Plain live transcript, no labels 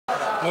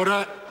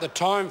Order. The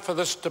time for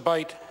this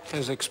debate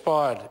has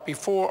expired.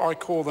 Before I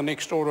call the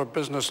next order of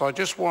business, I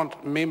just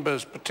want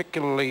members,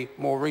 particularly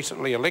more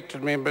recently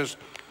elected members,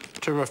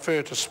 to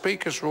refer to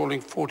Speaker's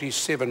Ruling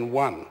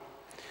 47.1.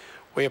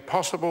 Where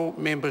possible,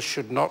 members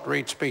should not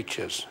read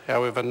speeches.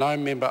 However, no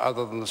member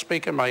other than the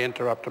Speaker may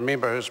interrupt a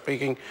member who is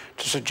speaking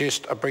to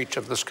suggest a breach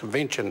of this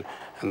convention,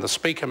 and the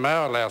Speaker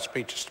may allow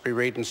speeches to be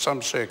read in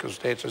some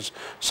circumstances.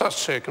 Such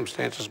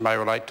circumstances may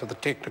relate to the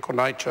technical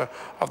nature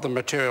of the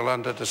material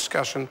under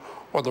discussion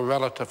or the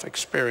relative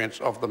experience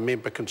of the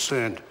member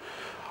concerned.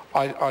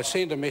 I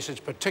send a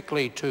message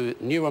particularly to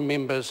newer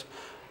members: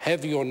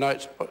 have your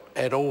notes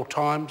at all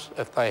times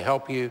if they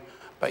help you,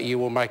 but you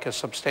will make a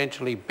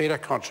substantially better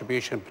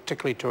contribution,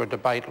 particularly to a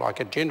debate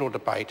like a general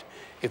debate,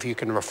 if you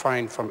can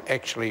refrain from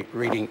actually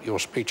reading your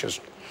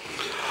speeches.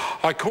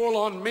 I call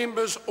on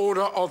members'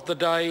 order of the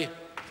day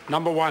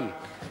number 1.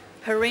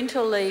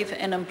 Parental Leave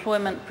and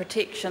Employment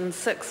Protection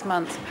 6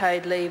 months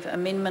paid leave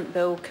amendment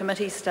bill,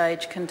 committee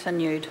stage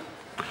continued.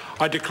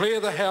 I declare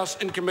the House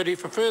in committee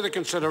for further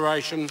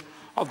consideration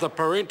of the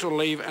Parental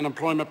Leave and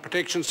Employment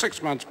Protection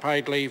 6 months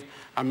paid leave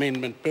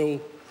amendment bill.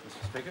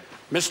 Mr. Speaker.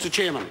 Mr.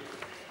 Chairman.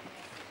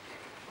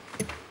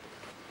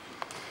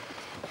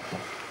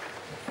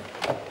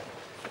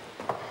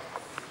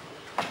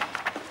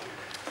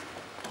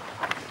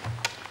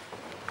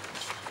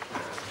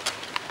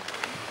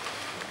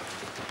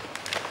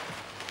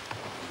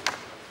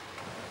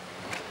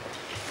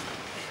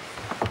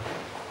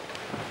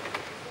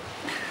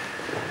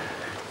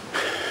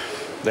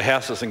 The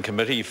House is in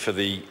committee for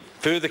the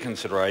further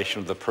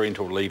consideration of the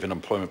Parental Leave and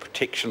Employment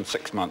Protection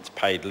 6 months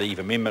paid leave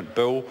amendment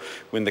bill.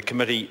 When the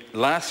committee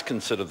last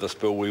considered this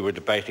bill, we were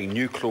debating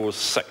new clause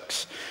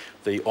 6.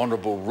 The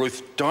Honourable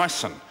Ruth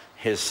Dyson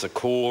has the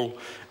call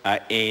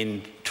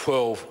in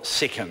 12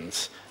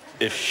 seconds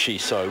if she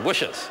so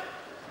wishes.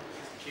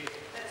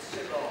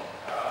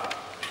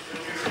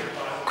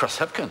 Chris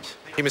Hipkins.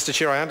 Yeah, Mr.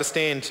 Chair, I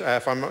understand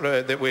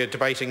that we're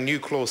debating new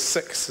clause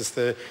 6 as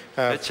the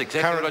That's exactly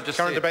current, what I just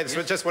current said, debate. yes.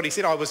 That's just what he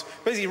said. I was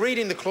busy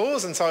reading the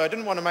clause, and so I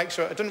didn't want to make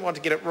sure, I didn't want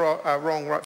to get it wrong right